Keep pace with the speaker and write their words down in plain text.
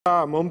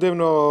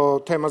მომდევნო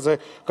თემაზე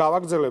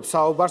გავაგრძელებ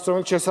საუბარს,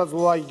 რომელიც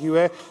შესაძლოა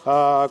იგივე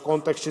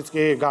კონტექსტშიც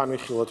კი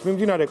განვიხილოთ.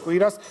 მიმდინარე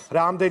კვირას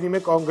რამდენიმე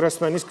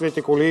კონგრესმენის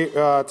კრიტიკული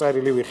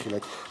წერილი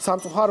ვიხილეთ.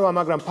 სამწუხაროა,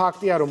 მაგრამ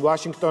ფაქტია, რომ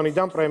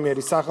ვაშინგტონიდან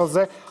პრემიერის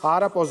სახელზე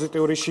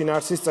არაპოზიტიური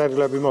შინაარსის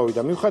წერილები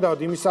მოვიდა. მიუხედავად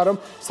იმისა, რომ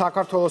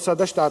საქართველოსა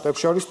და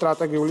შტატებს შორის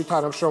სტრატეგიული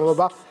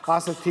თანამშრომლობა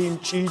ასეთი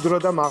მჭიდრო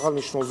და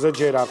მაღალნიშნულზე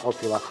ჯერ არ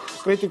ყოფილა.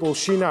 კრიტიკულ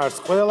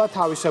შინაარსს ყველა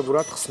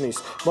თავისებურად ხსნის.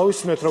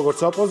 მოვისმენთ როგორც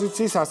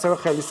ოპოზიციის, ასევე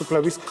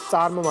ხელისუფლების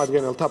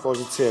წარმომადგენელთა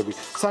პოზიციები.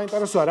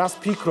 საინტერესოა, რას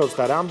ფიქრობს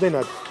და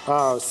რამდენად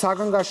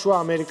საგანგაშოა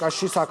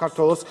ამერიკაში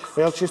საქართველოს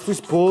ელჩისთვის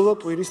ბოლო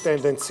კვირის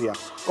ტენდენცია.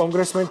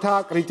 კონგრესმენთა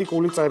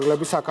კრიტიკული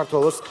წერილები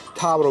საქართველოს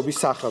მთავრობის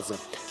სახელზე.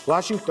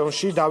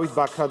 ვაშინგტონში დავით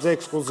ბაქრაძე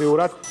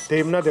ექსკლუზიურად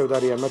დევნა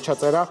დევდარიანმა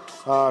ჩაწერა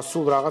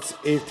სულ რაღაც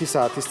 1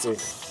 საათის წინ.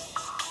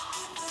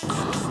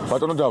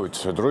 ბატონო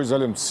დავით, დროის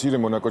ძალიან მცირე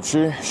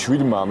მონაკვეთში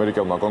 7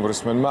 ამერიკელმა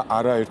კონგრესმენმა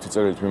არაერთი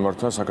წერილით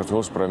მიმართა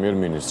საქართველოს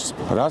პრემიერ-მინისტრს.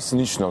 რას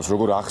ნიშნავს,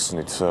 როგორ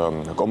ახსნით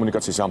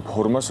კომუნიკაციის ამ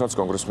ფორმას, რაც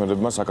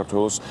კონგრესმენებმა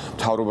საქართველოს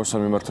მთავრობასთან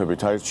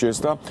მიმართებით აირჩიეს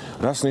და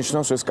რას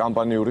ნიშნავს ეს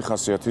კამპანიური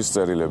ხასიათის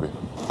წერილები?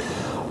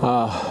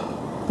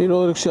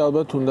 პირველ რიგში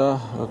ალბათ უნდა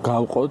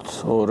გავყოთ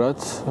ორად.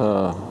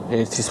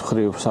 ერთის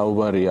მხრივ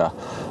საუბარია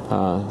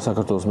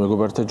საქართველოს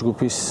მეგობართა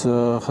ჯგუფის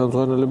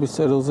ხელმძღვანელების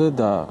წერილზე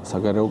და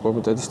საგარეო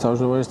კომიტეტის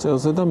თავმჯდომარის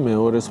წერილზე და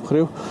მეორეს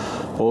მხრივ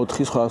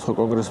 4 სხვადასხვა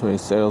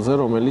კონგრესმენის წერილზე,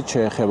 რომელიც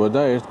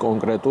შეეხებოდა ერთ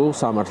კონკრეტულ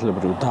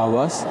სამართლებრივ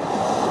დავას.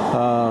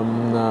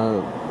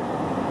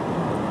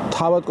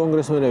 თავად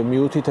კონგრესმენები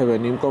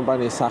მიუთითებენ იმ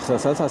კომპანიის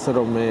სახელსაც, ასე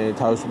რომ მე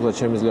თავისუფლად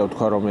შემიძლია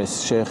ვთქვა, რომ ეს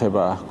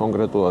შეეხება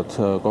კონკრეტულად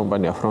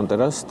კომპანია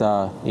ფრონტერას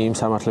და იმ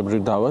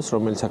სამართლებრივ დავას,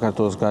 რომელიც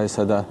საქართველოს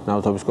გაესა და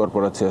ნავთობის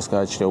კორპორაციას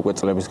გააჩნია უკვე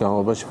წლების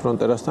განმავლობაში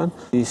ფრონტერასთან.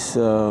 ის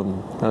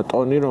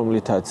ტონი,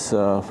 რომლითაც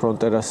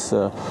ფრონტერას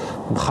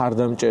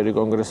მხარდამჭერი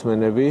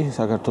კონგრესმენები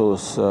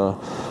საქართველოს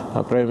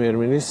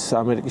პრემიერ-მინისტრს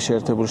ამერიკის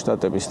შეერთებული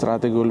შტატების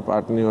სტრატეგიული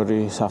პარტნიორი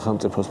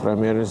სახელმწიფოს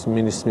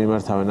პრემიერ-მინისტრს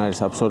მიმართავენ, არის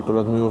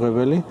აბსოლუტურად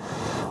მიუღებელი.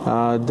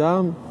 და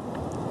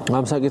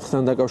ამ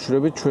საკითხთან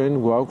დაკავშირებით ჩვენ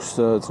გვაქვს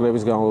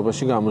წლების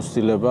განმავლობაში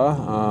გამოცდილება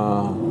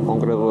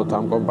კონკრეტულად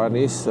ამ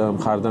კომპანიის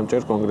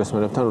მხარდამჭერ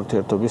კონგრესმენებთან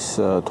ურთიერთობის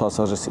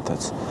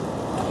თვალსაზრისითაც.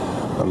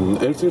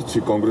 ერთ-ერთი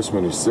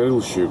კონგრესმენის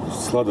წერილში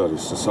ცლად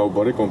არის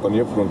საუბარი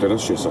კომპანია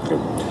ფრონტერას შესახებ.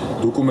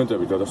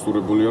 დოკუმენტები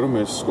დადასტურებულია, რომ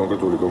ეს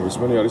კონკრეტული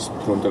კონგრესმენი არის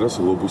ფრონტერას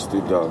ლობისტი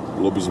და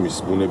ლობიზმის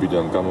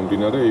ბუნებიდან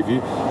გამომდინარე, იგი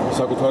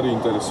საკუთარი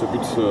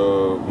ინტერესებით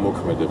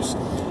მოქმედებს.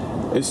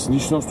 ეს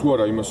ნიშნავს თუ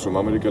არა იმას, რომ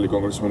ამერიკელი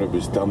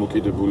კონგრესმენების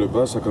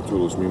დამოკიდებულება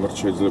საქართველოს მიმართ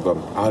შეიძლება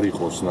არ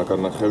იყოს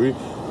ნაკარნახევი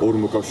ორ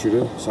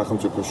მოკავშირე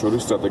სახელმწიფოს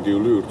შორის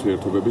სტრატეგიული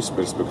ურთიერთობების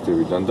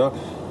პერსპექტივიდან და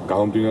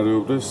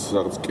გამომდინარეობდეს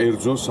რაღაც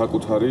კერძო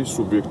საკუთარი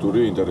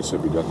სუბიექტური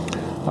ინტერესებიდან.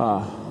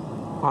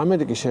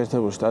 ამერიკის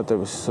შეერთებული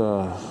შტატების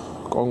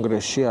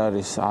კონგრესში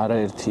არის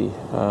არაერთი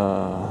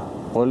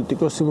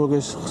პოლიტიკოსი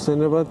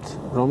მოგეხსენებათ,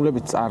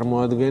 რომლებიც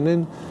წარმოადგენენ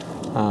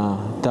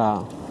და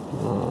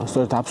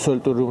სწორედ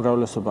აბსოლუტური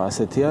უმრავლესობა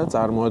ასეთია,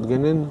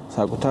 წარმოადგენენ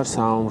საკუთარ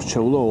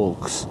სამომრჩევლო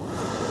ოლქს.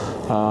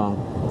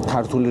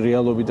 ქართული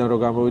რეალობიდან რო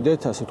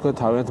გამოვიდეთ, ასე ვთქვათ,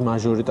 თავიანთ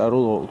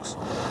მაჟორიტარულ ოლქს.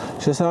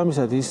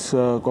 შესაბამისად, ის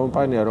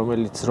კომპანია,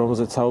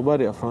 რომელზეც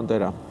საუბარია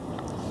ფრონტერა,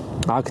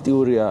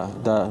 აქტიურია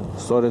და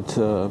სწორედ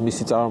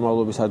მისი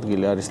წარმომავლობის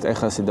ადგილი არის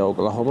ტეხასი და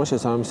ოკლაჰომა.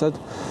 შესაბამისად,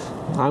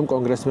 ამ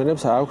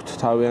კონგრესმენებს აქვთ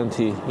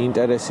თავიანთი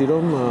ინტერესი,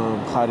 რომ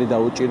მხარი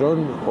დაუჭირონ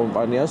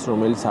კომპანიას,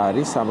 რომელიც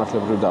არის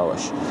სამართლებრივ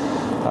დავაში.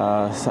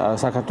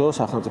 საქართველოს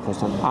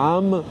სახელმწიფოსთან.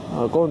 ამ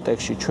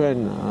კონტექსტში ჩვენ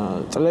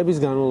წლების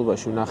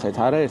განმავლობაში ვნახეთ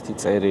არაერთი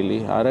წერილი,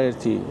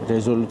 არაერთი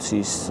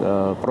რეზოლუციის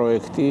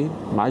პროექტი,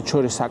 მათ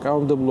შორის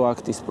საკანონმდებლო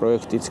აქტის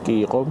პროექტიც კი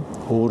იყო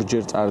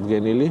ორჯერ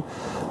წარდგენილი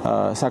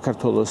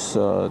საქართველოს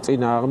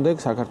წინააღმდეგ,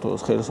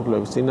 საქართველოს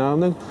ხელისუფლების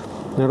წინააღმდეგ,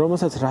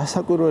 რომელსაც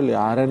რასაკვირველია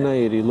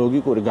არანაირი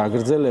ლოგიკური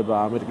გაგრძელება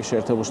ამერიკის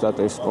შეერთებული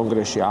შტატების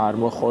კონგრესში არ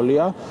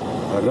მოჰყოლია.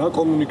 რა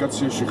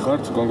კომუნიკაციაში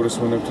ხართ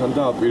კონგრესმენებთან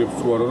და აპირებთ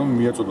თუ არა, რომ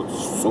მიაწოდოთ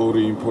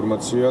სწორი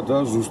ინფორმაცია და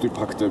ზუსტი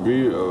ფაქტები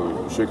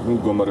შექმნილ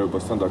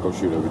მდგომარეობასთან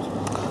დაკავშირებით?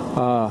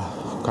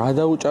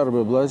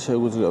 გადაუჭარბებლად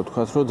შეგვიძლია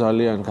ვთქვათ, რომ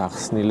ძალიან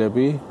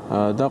გახსნილები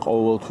და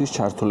ყოველთვის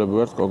ჩართულები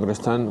ვართ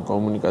კონგრესთან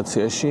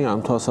კომუნიკაციაში. ამ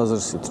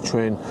თვალსაზრისით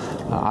ჩვენ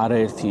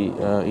არაერთი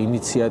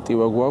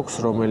ინიციატივა გვაქვს,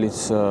 რომელიც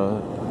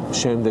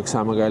შემდეგ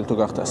სამაგალითო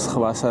გახდა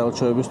სხვა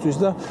საელჩოებისთვის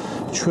და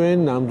ჩვენ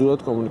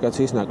ნამდვილად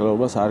კომუნიკაციის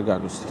ნაკლებობას არ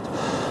განვიცდით.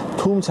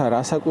 თუმცა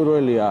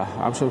რასაკვირველია,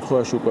 ამ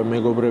შემთხვევაში უკვე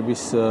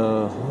მეგობრების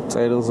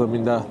წერილზე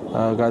მინდა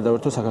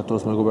გადავერთო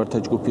საქართველოს მეგობართა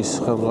ჯგუფის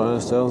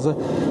ხელმძღვანელის წერილზე,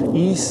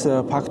 ის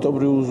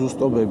ფაქტობრივი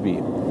უზუსტობები,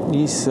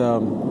 ის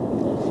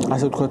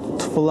ასე ვთქვათ,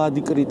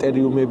 თვლადი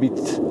კრიტერიუმებით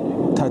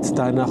ერთად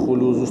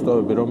დანახული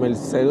უზუსტობები,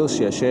 რომელიც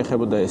წერილშია,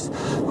 შეეხებოდა ეს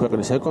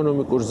ქვეყნის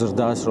ეკონომიკურ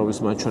ზრდას, რომლის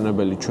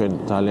მაჩვენებელი ჩვენ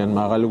ძალიან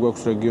მაღალი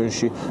გვაქვს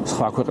რეგიონში,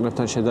 სხვა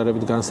ქვეყნებთან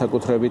შედარებით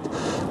განსაკუთრებით,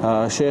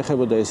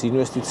 შეეხებოდა ეს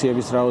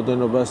ინვესტიციების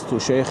რაოდენობას, თუ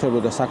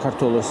შეეხებოდა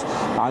საქართველოს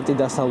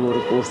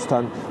ანტიდასავლური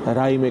კურსთან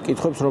რაიმე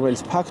კითხვებს,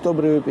 რომელიც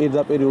ფაქტობრივი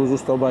პირდაპირი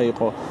უზუსტობა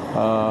იყო,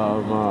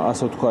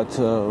 ასე ვთქვათ,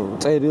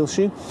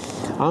 წერილში.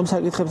 ამ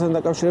საკითხებთან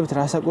დაკავშირებით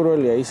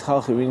რასაკურველია ის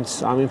ხალხი, ვინც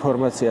ამ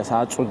ინფორმაციას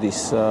აწვდის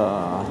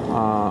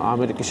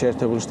ამერიკის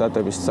შეერთებული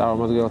შტატების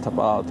წარმომადგენელთა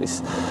პალატის,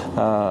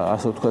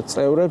 ასე ვთქვათ,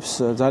 წევრებს,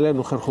 ძალიან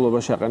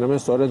უხერხულობაში აყენებენ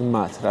სწორედ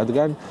მათ,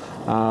 რადგან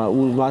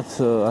მათ,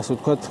 ასე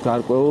ვთქვათ,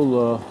 გარკვეულ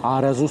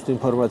არაზუსტ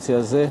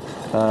ინფორმაციაზე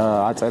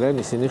აწერენ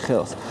ისინი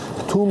ხელს.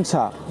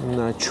 თუმცა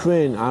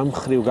ჩვენ ამ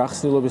მხრივ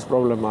გახსნილობის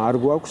პრობლემა არ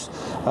გვაქვს.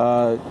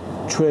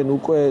 ჩვენ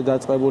უკვე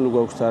დაწყებული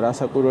გვაქვს და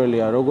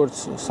რასაკვირველია, როგორც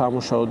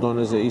სამუშაო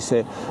დონეზე, ისე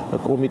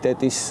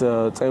კომიტეტის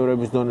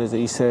წევრების დონეზე,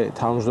 ისე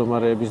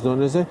თავმჯდომარეების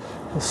დონეზე,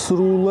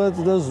 სრულად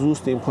და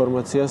ზუსტ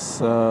ინფორმაციას,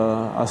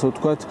 ასე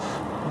ვთქვათ,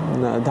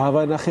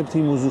 დავანახებთ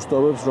იმ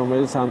უზუსტობებს,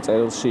 რომელიც ამ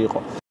წერილში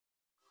იყო.